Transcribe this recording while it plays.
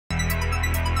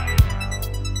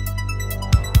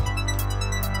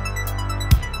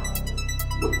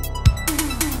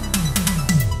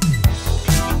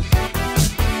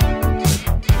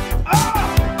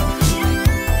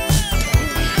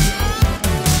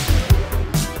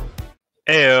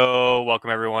welcome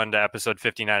everyone to episode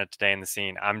 59 of Today in the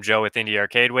Scene. I'm Joe with Indie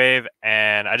Arcade Wave,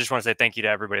 and I just want to say thank you to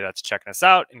everybody that's checking us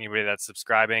out, anybody that's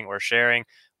subscribing or sharing.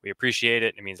 We appreciate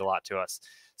it. It means a lot to us.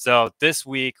 So this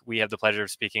week, we have the pleasure of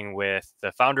speaking with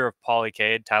the founder of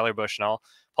Polycade, Tyler Bushnell.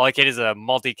 Polycade is a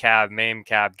multi-cab,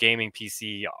 MAME-cab gaming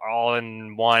PC,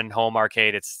 all-in-one home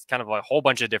arcade. It's kind of a whole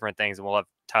bunch of different things, and we'll have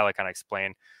Tyler kind of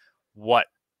explain what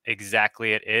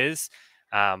exactly it is.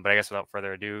 But I guess without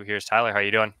further ado, here's Tyler. How are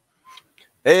you doing?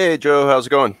 Hey, Joe, how's it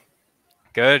going?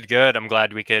 Good, good. I'm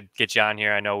glad we could get you on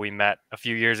here. I know we met a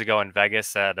few years ago in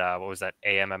Vegas at, what was that,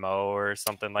 AMMO or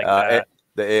something like that?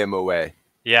 The AMOA.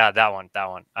 Yeah, that one.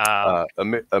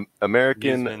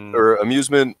 American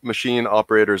Amusement Machine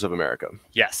Operators of America.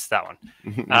 Yes, that one.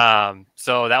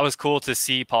 So that was cool to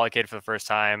see Polycade for the first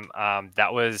time.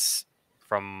 That was,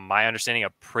 from my understanding, a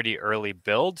pretty early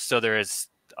build. So there is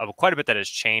quite a bit that has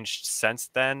changed since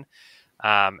then.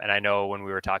 And I know when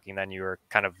we were talking then, you were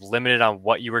kind of limited on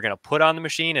what you were going to put on the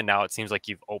machine. And now it seems like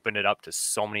you've opened it up to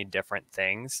so many different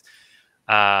things.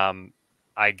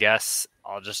 I guess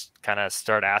I'll just kind of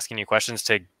start asking you questions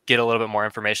to get a little bit more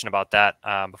information about that.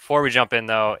 Before we jump in,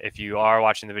 though, if you are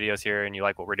watching the videos here and you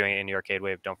like what we're doing in the Arcade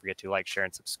Wave, don't forget to like, share,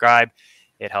 and subscribe.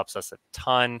 It helps us a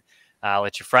ton.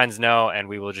 Let your friends know, and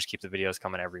we will just keep the videos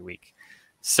coming every week.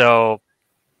 So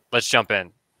let's jump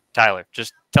in. Tyler,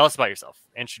 just tell us about yourself.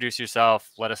 Introduce yourself.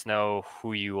 Let us know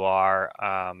who you are,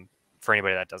 for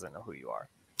anybody that doesn't know who you are.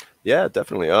 Yeah,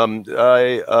 definitely.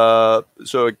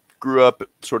 So I grew up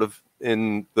sort of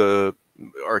in the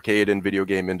arcade and video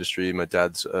game industry. My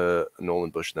dad's Nolan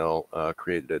Bushnell,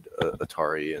 created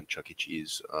Atari and Chuck E.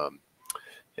 Cheese,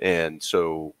 and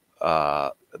so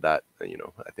that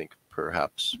I think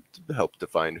perhaps helped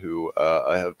define who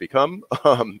I have become.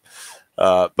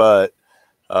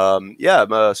 Yeah,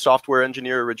 I'm a software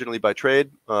engineer originally by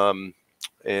trade,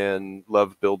 and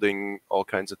love building all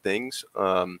kinds of things.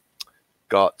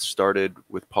 Got started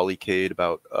with Polycade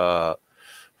about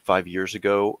 5 years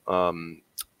ago,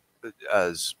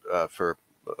 as for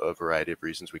a variety of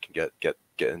reasons. We can get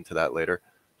into that later.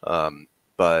 Yeah,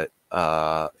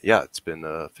 it's been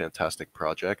a fantastic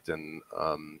project, and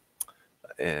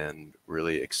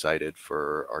really excited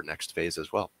for our next phase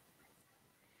as well.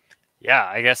 Yeah,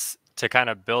 I guess to kind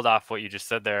of build off what you just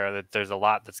said there, that there's a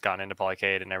lot that's gone into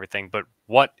Polycade and everything, but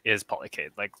what is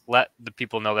Polycade? Like, let the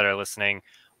people know that are listening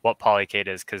what Polycade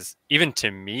is, because even to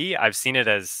me, I've seen it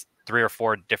as 3 or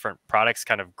 4 different products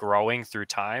kind of growing through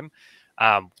time.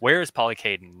 Where is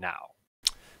Polycade now?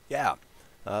 Yeah,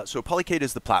 so Polycade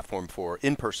is the platform for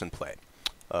in-person play.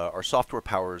 Our software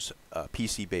powers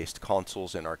PC-based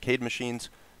consoles and arcade machines,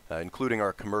 including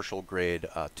our commercial-grade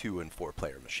 2 and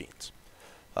 4-player machines.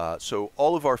 So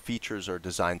all of our features are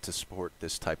designed to support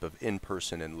this type of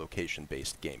in-person and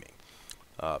location-based gaming.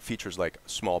 Features like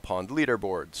small pond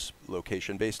leaderboards,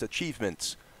 location-based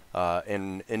achievements,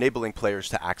 and enabling players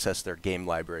to access their game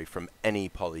library from any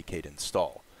Polycade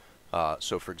install.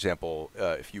 So for example,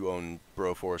 if you own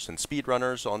Broforce and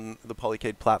Speedrunners on the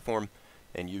Polycade platform,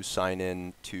 and you sign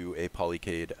in to a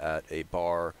Polycade at a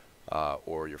bar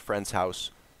or your friend's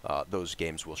house, those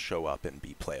games will show up and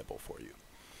be playable for you.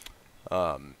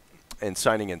 And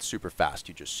signing in super fast,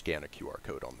 you just scan a QR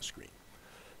code on the screen.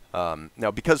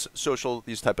 Now, because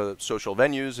these type of social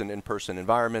venues and in-person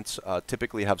environments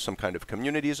typically have some kind of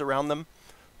communities around them,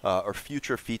 our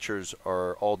future features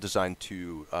are all designed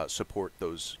to support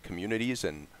those communities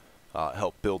and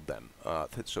help build them.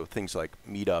 So things like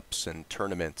meetups and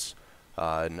tournaments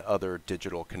and other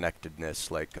digital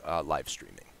connectedness like live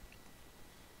streaming.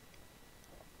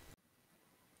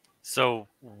 So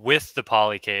with the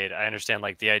Polycade, I understand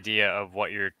like the idea of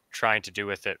what you're trying to do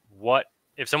with it. What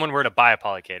if someone were to buy a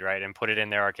Polycade, right, and put it in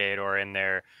their arcade or in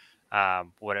their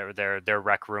whatever their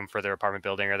rec room for their apartment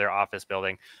building or their office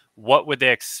building? What would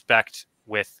they expect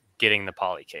with getting the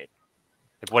Polycade?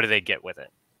 Like, what do they get with it?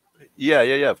 Yeah,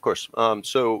 of course.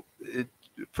 So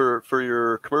for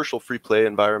your commercial free play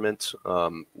environment,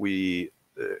 we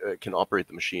can operate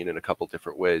the machine in a couple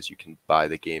different ways. You can buy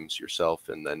the games yourself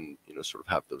and then sort of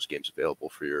have those games available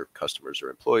for your customers or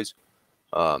employees,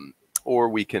 or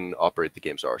we can operate the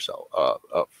games ourselves.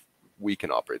 We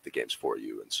can operate the games for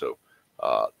you, and so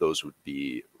those would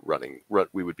be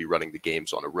we would be running the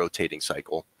games on a rotating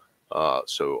cycle,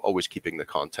 so always keeping the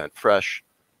content fresh,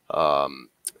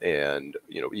 and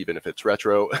even if it's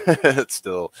retro, it's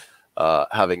still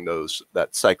having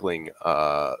that cycling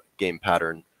game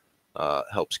pattern.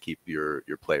 Helps keep your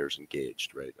players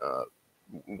engaged, right?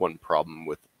 One problem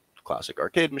with classic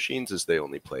arcade machines is they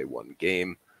only play one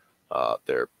game.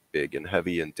 They're big and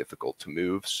heavy and difficult to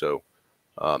move. So,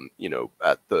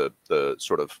 at the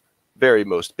sort of very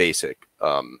most basic,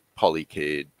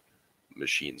 Polycade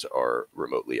machines are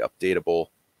remotely updatable,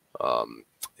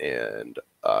 and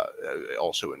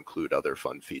also include other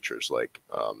fun features like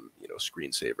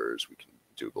screensavers. We can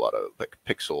do a lot of like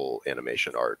pixel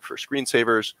animation art for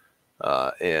screensavers,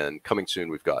 and coming soon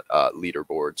we've got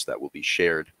leaderboards that will be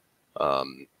shared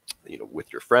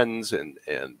with your friends and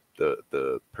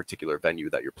the particular venue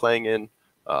that you're playing in.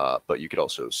 But you could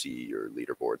also see your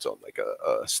leaderboards on like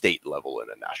a state level and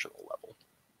a national level.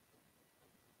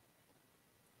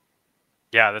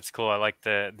 Yeah, that's cool. I like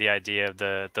the idea of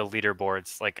the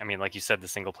leaderboards. Like, I mean, like you said, the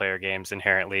single player games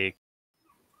inherently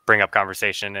bring up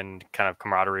conversation and kind of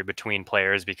camaraderie between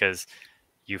players, because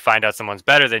you find out someone's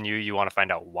better than you. You want to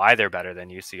find out why they're better than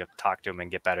you, so you have to talk to them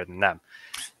and get better than them.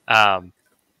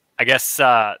 I guess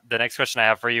the next question I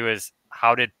have for you is,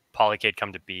 how did Polycade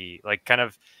come to be? Like, kind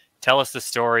of tell us the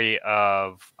story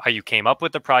of how you came up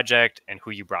with the project and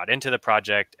who you brought into the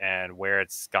project and where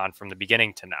it's gone from the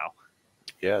beginning to now.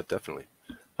 Yeah, definitely.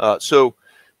 So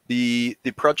the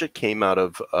project came out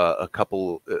of a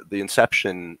couple. The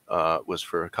inception was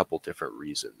for a couple different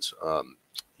reasons.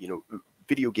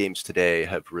 Video games today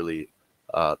have really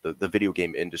the video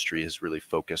game industry has really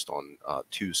focused on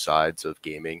two sides of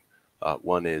gaming.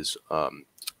 One is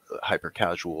hyper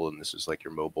casual, and this is like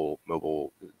your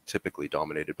mobile, typically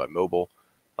dominated by mobile,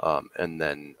 and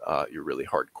then your really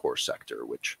hardcore sector,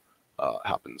 which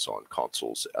happens on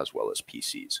consoles as well as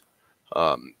PCs.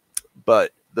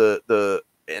 But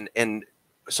and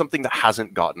something that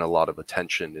hasn't gotten a lot of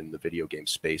attention in the video game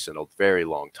space in a very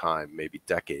long time, maybe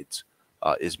decades,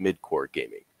 is mid-core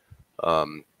gaming.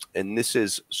 And this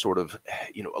is sort of,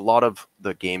 a lot of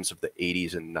the games of the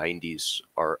 80s and 90s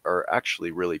are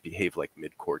actually really behave like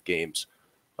mid-core games.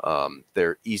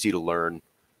 They're easy to learn.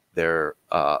 They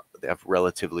have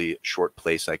relatively short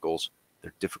play cycles.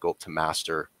 They're difficult to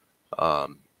master,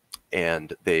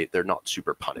 and they're not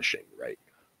super punishing, right?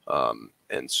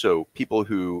 And so people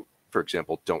who, for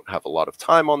example, don't have a lot of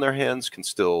time on their hands can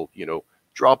still,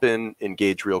 drop in,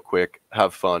 engage real quick,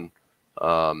 have fun,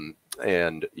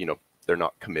 and they're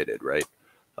not committed, right?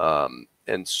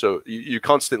 And so you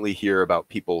constantly hear about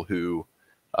people who,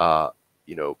 I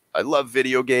love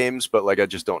video games, but like I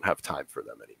just don't have time for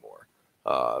them anymore.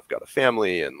 I've got a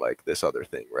family and like this other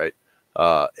thing, right?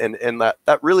 And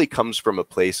that really comes from a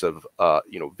place of,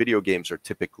 video games are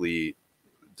typically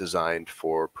designed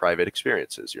for private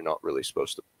experiences. You're not really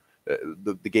supposed to.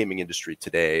 The gaming industry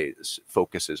today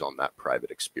focuses on that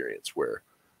private experience where,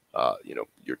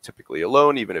 you're typically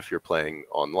alone, even if you're playing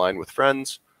online with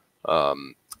friends,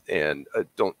 and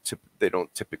they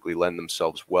don't typically lend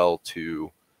themselves well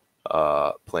to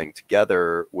playing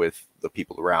together with the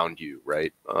people around you,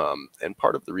 right? And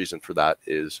part of the reason for that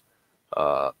is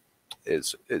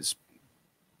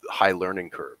high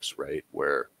learning curves, right?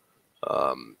 Where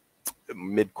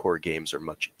mid-core games are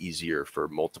much easier for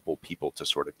multiple people to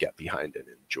sort of get behind and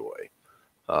enjoy.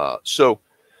 So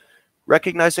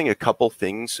recognizing a couple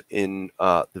things in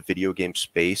the video game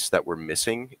space that were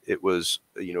missing, it was,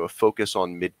 a focus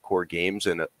on mid-core games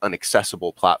and an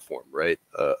accessible platform, right?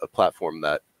 A platform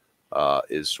that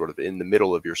is sort of in the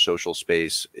middle of your social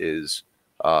space, is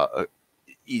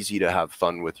easy to have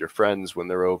fun with your friends when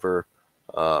they're over.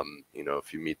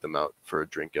 If you meet them out for a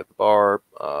drink at the bar,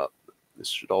 this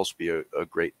should also be a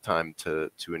great time to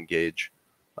engage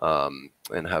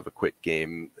and have a quick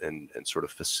game and sort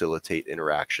of facilitate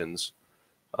interactions.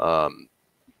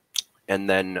 And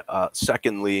then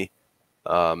secondly,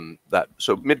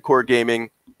 so mid-core gaming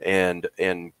and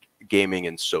gaming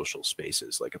in social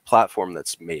spaces, like a platform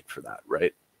that's made for that,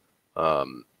 right?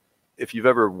 If you've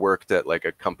ever worked at like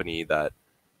a company that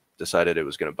decided it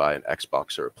was going to buy an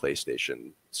Xbox or a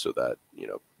PlayStation so that,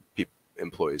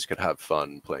 employees could have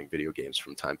fun playing video games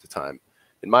from time to time.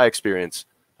 In my experience,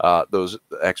 those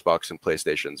Xbox and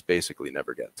PlayStations basically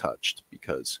never get touched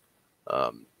because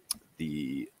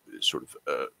the sort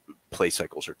of play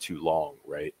cycles are too long,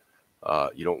 right?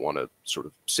 You don't want to sort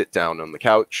of sit down on the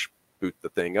couch, boot the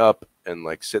thing up, and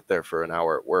like sit there for an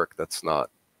hour at work. That's not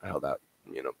how that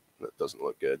doesn't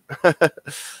look good.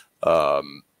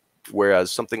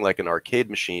 Whereas something like an arcade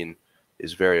machine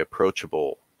is very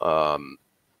approachable,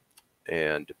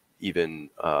 and even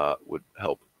would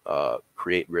help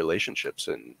create relationships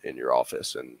in your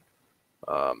office. And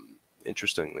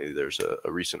interestingly, there's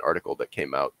a recent article that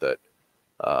came out that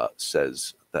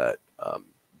says that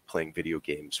playing video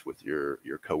games with your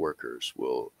coworkers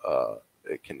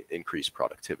it can increase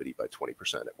productivity by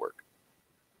 20% at work.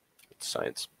 It's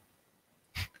science.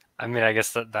 I mean, I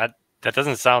guess that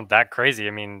doesn't sound that crazy.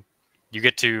 I mean, you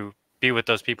get to be with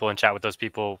those people and chat with those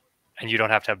people, and you don't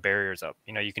have to have barriers up.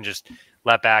 You can just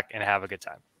let back and have a good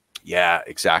time. Yeah,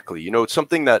 exactly. You know,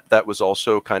 something that was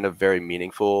also kind of very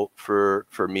meaningful for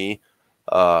me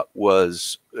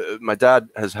was my dad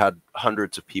has had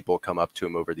hundreds of people come up to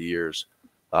him over the years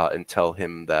and tell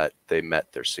him that they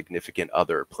met their significant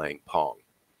other playing Pong.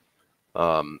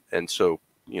 And so,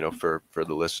 you know, for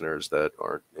the listeners that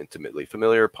aren't intimately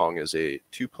familiar, Pong is a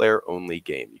two-player only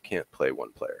game. You can't play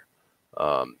one player.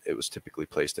 It was typically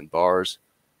placed in bars,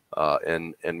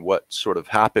 and what sort of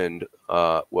happened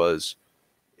was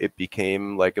it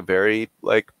became like a very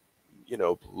like, you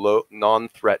know, low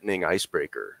non-threatening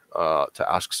icebreaker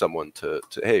to ask someone to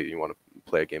hey, you want to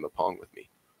play a game of Pong with me?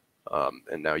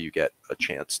 And now you get a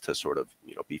chance to sort of,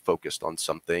 you know, be focused on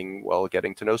something while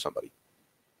getting to know somebody.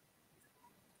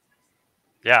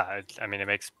 Yeah, I mean, it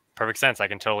makes perfect sense. I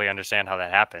can totally understand how that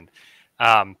happened.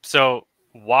 So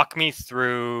walk me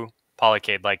through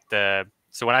Polycade.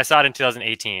 So when I saw it in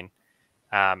 2018,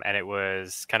 and it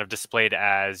was kind of displayed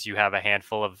as you have a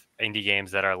handful of indie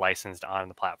games that are licensed on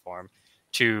the platform,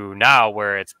 to now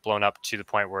where it's blown up to the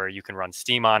point where you can run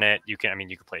Steam on it. You can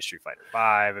play Street Fighter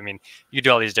 5. I mean, you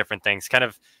do all these different things. Kind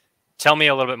of tell me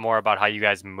a little bit more about how you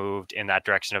guys moved in that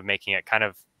direction of making it kind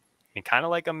of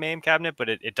like a MAME cabinet, but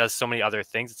it does so many other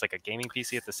things. It's like a gaming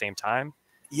PC at the same time.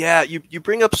 Yeah, you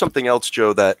bring up something else,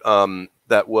 Joe, that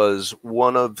that was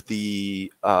one of the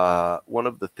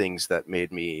things that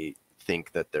made me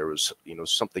think that there was, you know,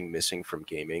 something missing from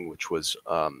gaming, which was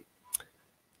a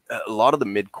lot of the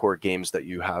mid-core games that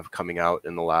you have coming out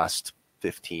in the last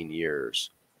 15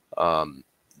 years.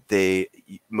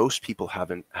 Most people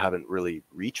haven't really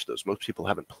reached those. Most people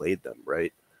haven't played them,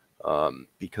 right?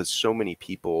 Because so many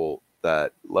people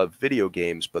that love video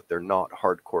games, but they're not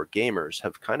hardcore gamers,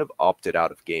 have kind of opted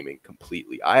out of gaming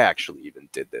completely. I actually even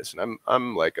did this, and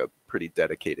I'm like a pretty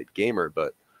dedicated gamer,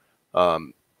 but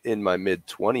in my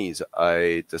mid-20s,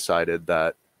 I decided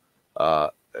that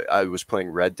I was playing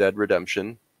Red Dead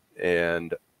Redemption,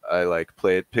 and I like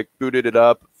booted it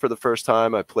up for the first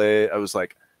time. I was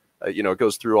like, you know, it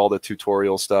goes through all the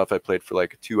tutorial stuff. I played for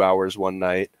like 2 hours one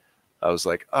night. I was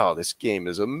like, oh, this game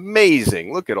is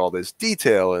amazing. Look at all this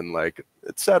detail and like,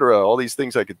 etc. All these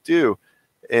things I could do.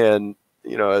 And,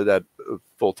 you know, I had a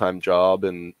full-time job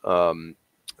and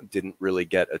didn't really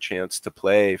get a chance to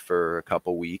play for a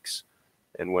couple weeks.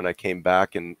 And when I came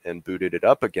back and booted it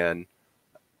up again,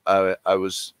 I'd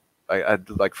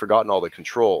like forgotten all the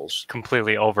controls.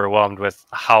 Completely overwhelmed with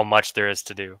how much there is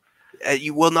to do.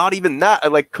 Well, not even that. I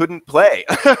like couldn't play.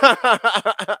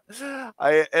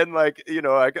 Like, you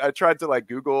know, I tried to like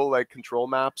Google like control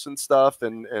maps and stuff,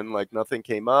 and like nothing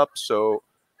came up. So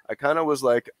I kind of was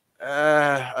like,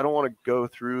 I don't want to go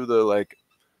through the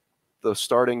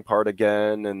starting part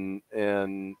again.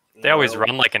 And they always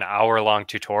run like an hour-long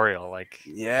tutorial. Like,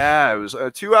 yeah, it was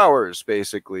 2 hours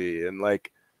basically, and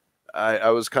like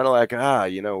I was kind of like,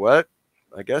 you know what?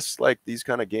 I guess like these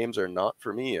kind of games are not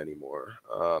for me anymore.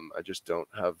 I just don't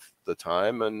have the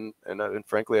time, and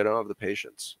frankly, I don't have the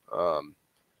patience.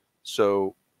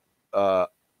 So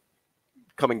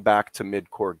coming back to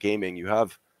mid-core gaming, you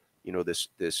have, you know, this,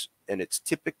 and it's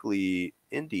typically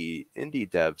indie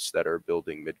devs that are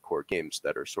building mid-core games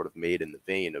that are sort of made in the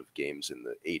vein of games in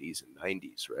the 80s and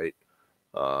 90s, right?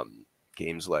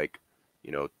 Games like,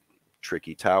 you know,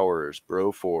 Tricky Towers,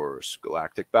 Broforce,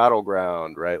 Galactic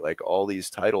Battleground, right? Like all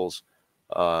these titles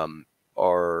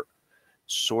are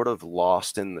sort of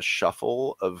lost in the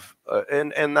shuffle of,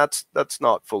 and that's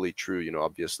not fully true. You know,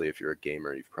 obviously, if you're a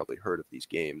gamer, you've probably heard of these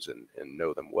games and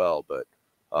know them well. But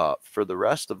for the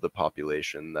rest of the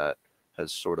population that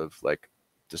has sort of like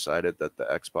decided that the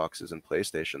Xboxes and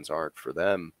PlayStations aren't for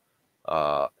them,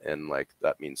 and like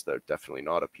that means they're definitely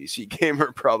not a PC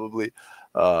gamer, probably.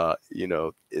 You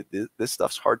know, this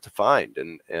stuff's hard to find,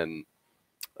 and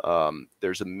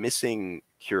there's a missing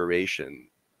curation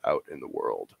out in the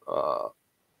world,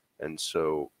 and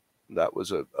so that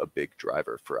was a big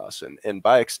driver for us, and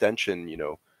by extension, you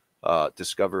know,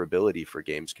 discoverability for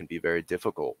games can be very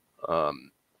difficult,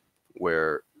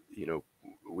 where, you know,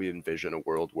 we envision a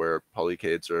world where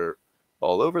polycades are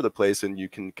all over the place, and you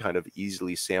can kind of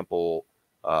easily sample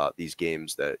these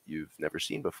games that you've never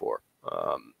seen before.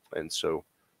 And so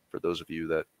for those of you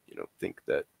that, you know, think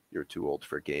that you're too old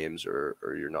for games or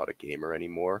you're not a gamer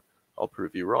anymore, I'll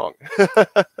prove you wrong.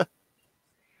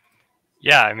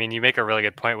 yeah, I mean, you make a really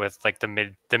good point with like the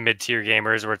mid-tier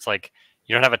gamers where it's like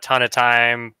you don't have a ton of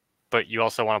time, but you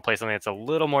also want to play something that's a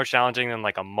little more challenging than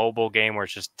like a mobile game where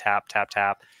it's just tap, tap,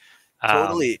 tap.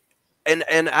 Totally. And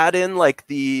add in like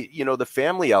the, you know, the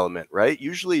family element, right?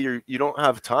 Usually you don't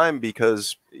have time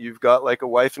because you've got like a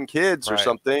wife and kids or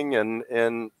something, and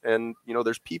you know,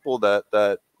 there's people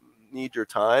that need your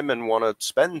time and want to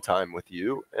spend time with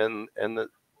you, and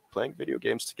playing video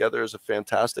games together is a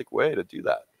fantastic way to do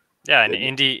that. Yeah, and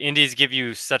indies give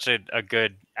you such a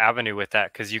good avenue with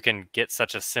that, because you can get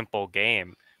such a simple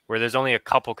game where there's only a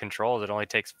couple controls. It only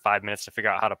takes 5 minutes to figure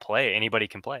out how to play. Anybody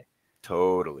can play.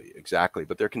 Totally, exactly.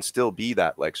 But there can still be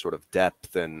that like sort of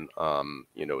depth and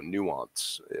you know,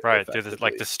 nuance. Right, through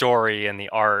like the story and the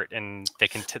art, and they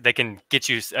can get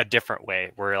you a different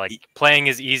way where like playing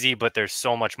is easy, but there's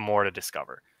so much more to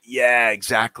discover. Yeah,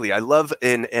 exactly. I love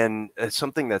and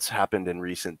something that's happened in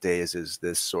recent days is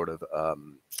this sort of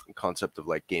concept of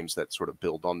like games that sort of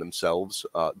build on themselves.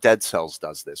 Dead Cells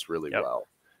does this really well,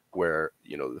 where,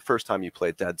 you know, the first time you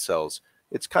play Dead Cells,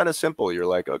 it's kind of simple. You're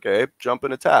like, okay, jump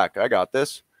and attack, I got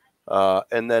this.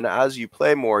 And then as you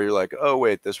play more, you're like, oh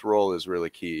wait, this roll is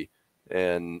really key,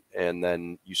 and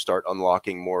then you start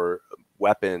unlocking more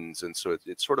weapons, and so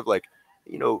it's sort of like,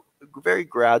 you know, very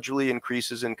gradually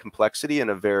increases in complexity in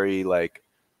a very like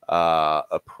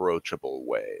approachable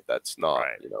way. That's not,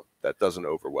 you know, that doesn't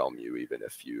overwhelm you even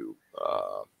if you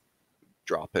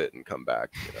drop it and come back.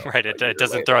 You know, right. It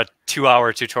doesn't throw a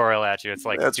 2-hour tutorial at you. It's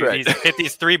like, hit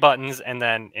these 3 buttons, and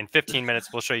then in 15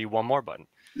 minutes we'll show you one more button.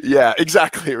 Yeah,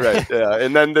 exactly right. Yeah,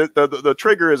 and then the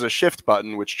trigger is a shift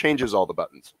button, which changes all the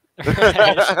buttons.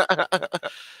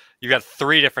 You got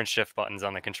 3 different shift buttons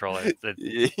on the controller.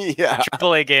 Yeah,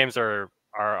 AAA games are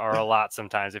a lot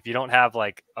sometimes. If you don't have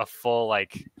like a full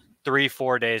like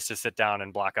 3-4 days to sit down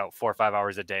and block out 4 or 5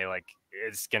 hours a day, like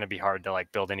it's gonna be hard to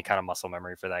like build any kind of muscle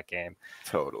memory for that game.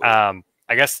 Totally. I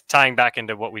guess tying back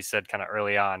into what we said kind of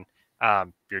early on,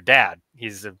 your dad,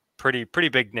 he's a pretty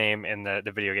big name in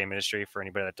the video game industry. For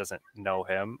anybody that doesn't know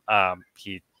him,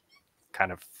 he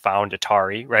kind of found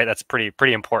Atari, right? That's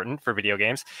pretty important for video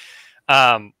games.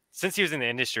 Since he was in the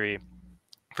industry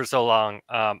for so long,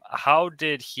 how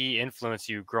did he influence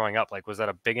you growing up? Like, was that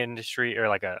a big industry or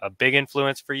like a big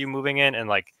influence for you moving in, and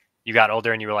like you got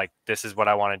older and you were like, this is what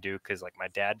I want to do because like my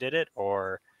dad did it,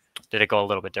 or did it go a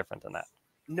little bit different than that?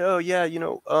 No, yeah, you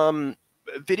know,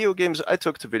 video games, I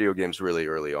took to video games really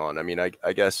early on. I mean,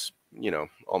 I guess, you know,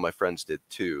 all my friends did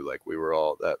too. Like we were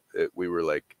all we were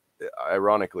like,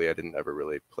 ironically, I didn't ever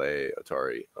really play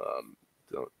Atari.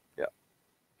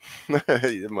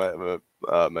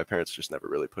 My parents just never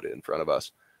really put it in front of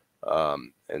us.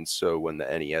 And so when the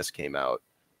NES came out,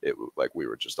 it like we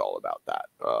were just all about that.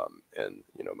 And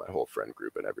you know, my whole friend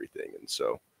group and everything. And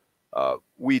so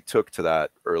we took to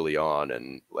that early on,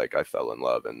 and like I fell in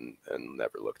love and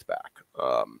never looked back.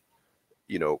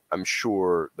 You know, I'm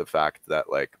sure the fact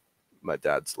that like my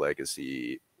dad's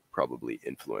legacy probably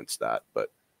influenced that,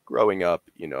 but growing up,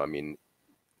 you know, I mean,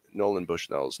 Nolan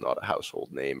Bushnell is not a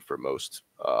household name for most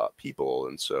people,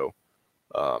 and so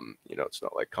you know, it's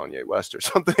not like Kanye West or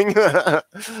something.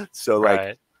 So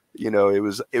like, you know, it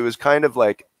was kind of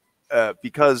like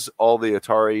because all the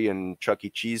Atari and Chuck E.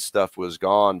 Cheese stuff was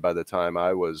gone by the time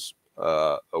I was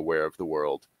aware of the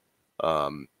world.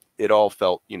 It all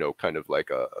felt, you know, kind of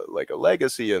like a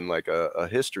legacy and like a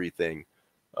history thing.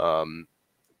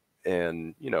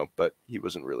 And you know, but he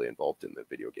wasn't really involved in the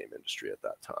video game industry at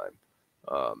that time.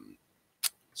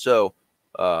 So,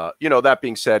 you know, that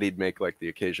being said, he'd make like the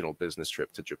occasional business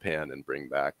trip to Japan and bring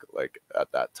back, like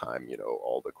at that time, you know,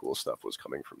 all the cool stuff was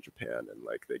coming from Japan, and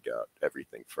like they got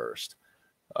everything first.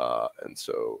 And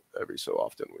so every so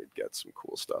often we'd get some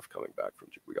cool stuff coming back from,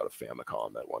 we got a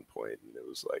Famicom at one point, and it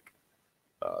was like,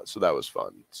 so that was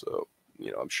fun. So,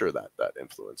 you know, I'm sure that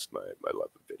influenced my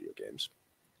love of video games.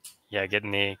 Yeah.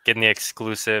 Getting the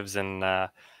exclusives. And, I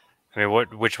mean,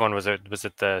 which one was it? Was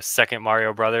it the second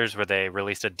Mario Brothers where they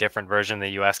released a different version in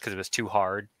the US because it was too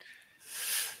hard?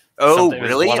 Oh,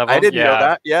 really? I didn't know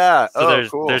that. Yeah. So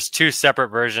there's 2 separate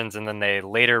versions, and then they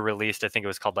later released, I think it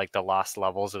was called like the Lost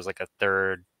Levels. It was like a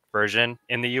 3rd version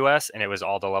in the US, and it was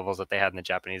all the levels that they had in the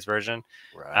Japanese version.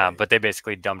 Right. But they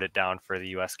basically dumbed it down for the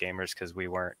US gamers because we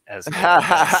weren't as good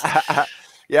as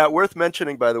Yeah, worth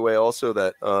mentioning, by the way, also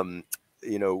that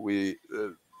you know,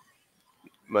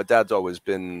 my dad's always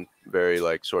been very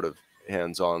like sort of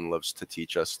hands-on, loves to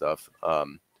teach us stuff.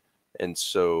 And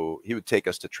so he would take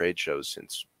us to trade shows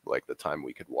since like the time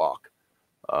we could walk.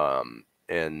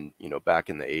 And, you know, back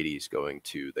in the 80s, going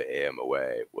to the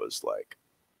AMOA was like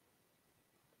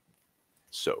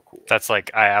so cool. That's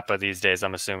like IAPA these days,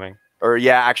 I'm assuming. Or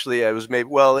yeah, actually it was maybe,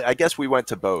 well, I guess we went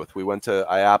to both. We went to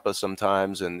IAPA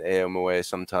sometimes and AMOA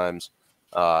sometimes,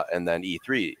 and then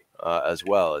E3 as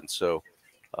well. And so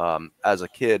as a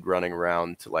kid running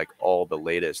around to like all the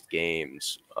latest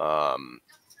games,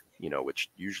 you know, which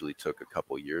usually took a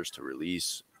couple years to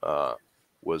release,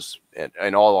 was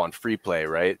and all on free play,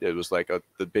 right? It was like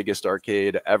the biggest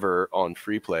arcade ever on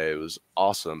free play. It was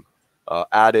awesome.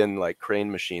 Add in like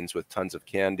crane machines with tons of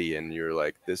candy, and you're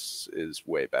like, this is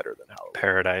way better than Halloween.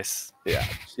 Paradise.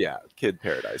 Yeah, kid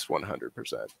paradise,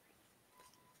 100%.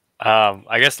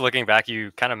 I guess looking back,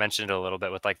 you kind of mentioned it a little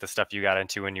bit with like the stuff you got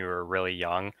into when you were really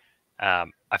young.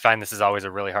 I find this is always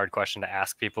a really hard question to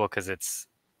ask people because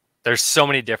there's so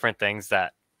many different things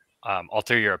that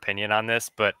alter your opinion on this.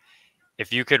 But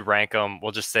if you could rank them,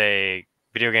 we'll just say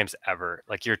video games ever,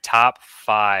 like your top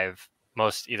 5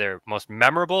 either most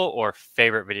memorable or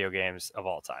favorite video games of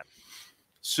all time.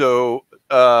 So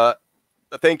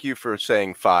thank you for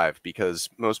saying 5, because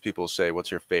most people say,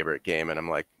 what's your favorite game? And I'm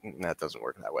like, that doesn't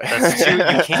work that way. That's true.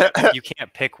 You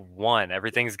can't pick one.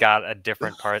 Everything's got a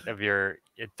different part of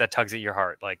that tugs at your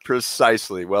heart. Like,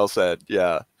 precisely. Well said.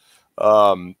 Yeah.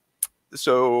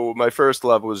 So my first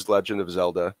love was Legend of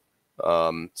Zelda.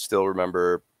 Still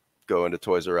remember going to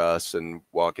Toys R Us and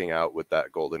walking out with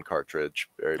that golden cartridge.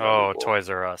 Very memorable. Toys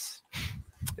R Us.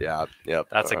 Yeah. Yep.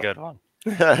 That's a good one.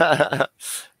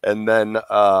 And then,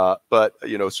 but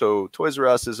you know, so Toys R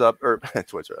Us is up, or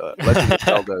Legend of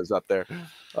Zelda is up there.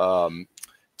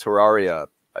 Terraria,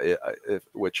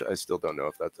 which I still don't know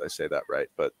if I say that right,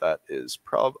 but that is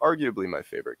arguably my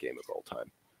favorite game of all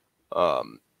time.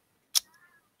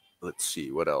 Let's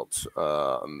see what else.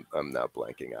 I'm now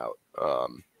blanking out.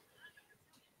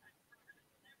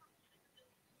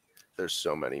 There's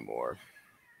so many more.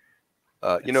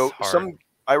 You know, hard.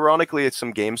 Ironically, it's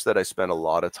some games that I spent a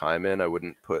lot of time in. I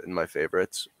wouldn't put in my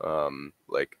favorites.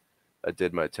 Like I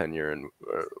did my tenure.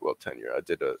 I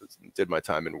did my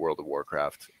time in World of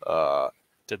Warcraft.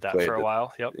 Did that for a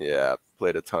while. Yep. Yeah,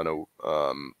 played a ton of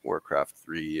Warcraft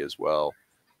 3 as well.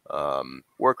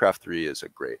 Warcraft 3 is a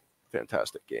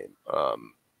fantastic game.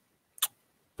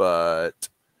 But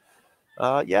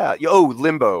yeah. Oh,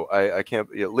 Limbo. I can't.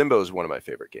 Yeah, Limbo is one of my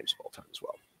favorite games of all time as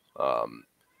well.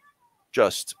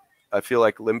 I feel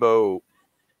like Limbo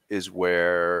is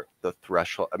where the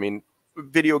threshold. I mean,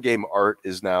 video game art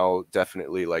is now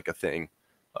definitely like a thing,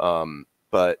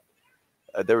 but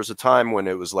there was a time when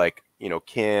it was like, you know,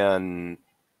 can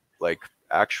like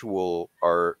actual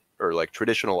art or like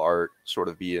traditional art sort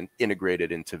of be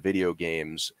integrated into video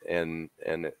games, and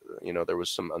you know, there was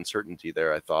some uncertainty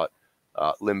there. I thought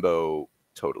Limbo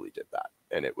totally did that,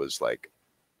 and it was like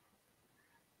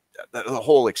the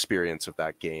whole experience of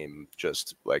that game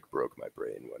just like broke my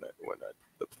brain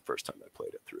the first time I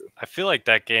played it through. I feel like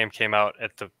that game came out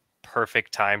at the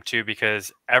perfect time too,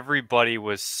 because everybody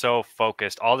was so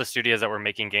focused. All the studios that were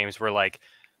making games were like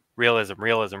realism.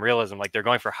 Like they're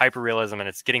going for hyper realism, and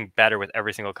it's getting better with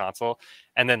every single console.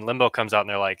 And then Limbo comes out and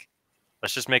they're like,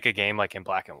 let's just make a game like in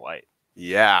black and white.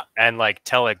 Yeah. And like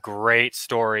tell a great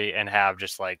story and have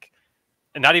just like,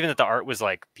 and not even that the art was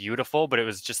like beautiful, but it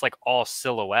was just like all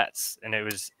silhouettes, and it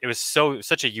was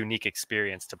such a unique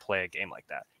experience to play a game like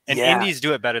that. And indies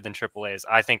do it better than AAAs.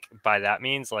 I think by that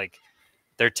means like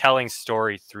they're telling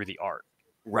story through the art.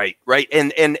 Right.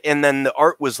 And then the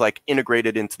art was like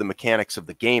integrated into the mechanics of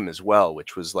the game as well,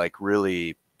 which was like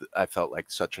really, I felt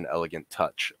like such an elegant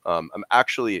touch. I'm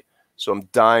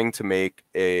dying to make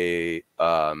a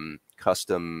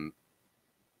custom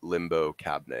Limbo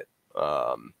cabinet.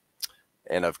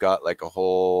 And I've got like a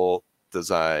whole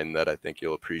design that I think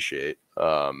you'll appreciate.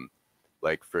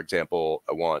 Like, for example,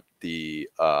 I want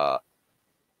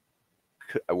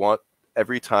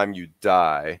every time you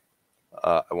die,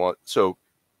 so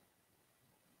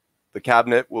the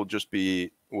cabinet will just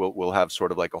be, will have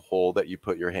sort of like a hole that you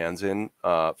put your hands in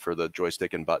for the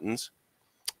joystick and buttons.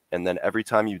 And then every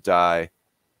time you die,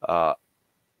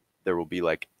 there will be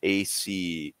like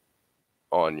AC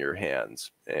on your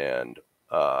hands, and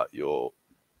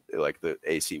the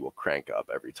AC will crank up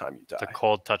every time you die. The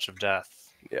cold touch of death.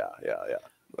 Yeah.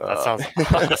 That sounds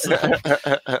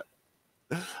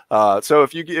awesome. So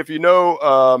if you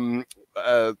know,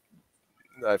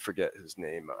 I forget his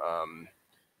name.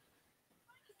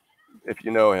 If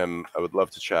you know him, I would love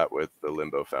to chat with the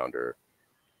Limbo founder.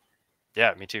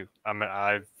 Yeah, me too.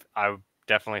 I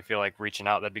definitely feel like reaching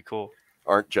out. That'd be cool.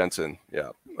 Art Jensen. Yeah.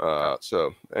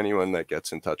 So anyone that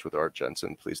gets in touch with Art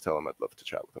Jensen, please tell him I'd love to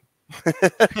chat with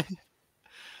him.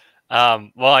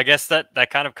 Well, I guess that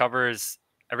kind of covers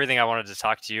everything I wanted to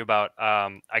talk to you about.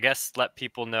 I guess let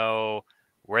people know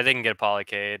where they can get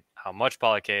Polycade, how much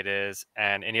Polycade is,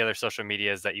 and any other social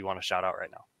medias that you want to shout out right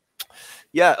now.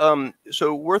 Yeah.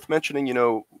 So worth mentioning, you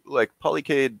know, like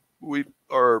Polycade,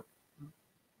 we're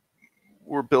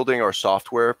building our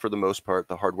software for the most part.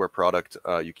 The hardware product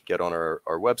you can get on our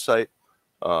website,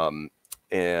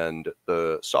 and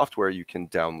the software you can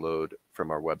download from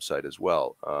our website as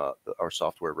well. Our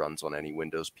software runs on any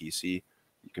Windows PC.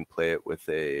 You can play it with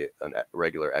a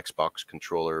regular Xbox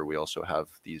controller. We also have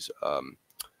these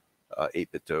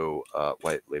 8BitDo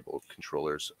white label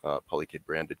controllers, Polycade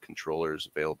branded controllers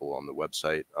available on the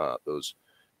website. Those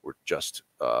we're just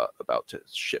about to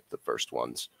ship the first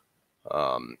ones.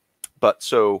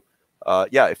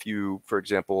 Yeah, if you, for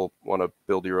example, want to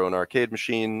build your own arcade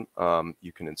machine,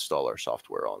 you can install our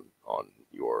software on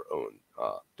your own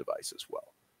device as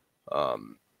well.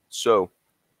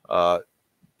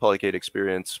 Polycade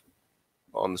experience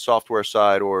on the software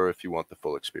side, or if you want the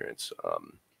full experience,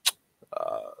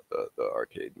 the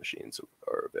arcade machines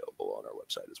are available on our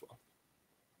website as well.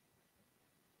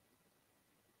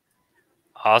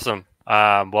 Awesome.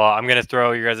 Well, I'm going to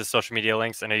throw your guys' social media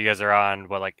links. I know you guys are on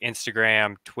like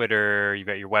Instagram, Twitter, you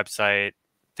got your website.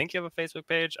 I think you have a Facebook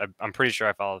page. I'm pretty sure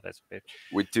I follow the Facebook page.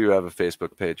 We do have a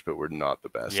Facebook page, but we're not the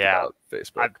best about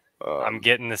Facebook. I'm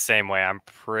getting the same way. I'm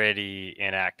pretty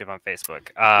inactive on Facebook.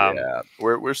 Yeah,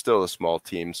 we're still a small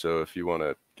team, so if you want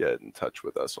to get in touch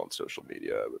with us on social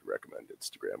media, I would recommend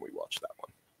Instagram. We watched that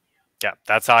one. Yeah,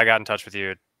 that's how I got in touch with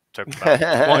you. It took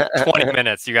about 20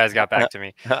 minutes. You guys got back to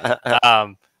me.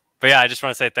 But yeah, I just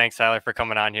want to say thanks, Tyler, for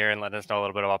coming on here and letting us know a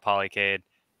little bit about Polycade.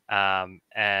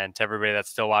 And to everybody that's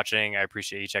still watching, I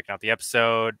appreciate you checking out the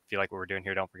episode. If you like what we're doing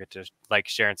here, don't forget to like,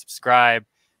 share, and subscribe.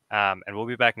 And we'll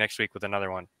be back next week with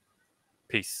another one.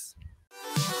 Peace.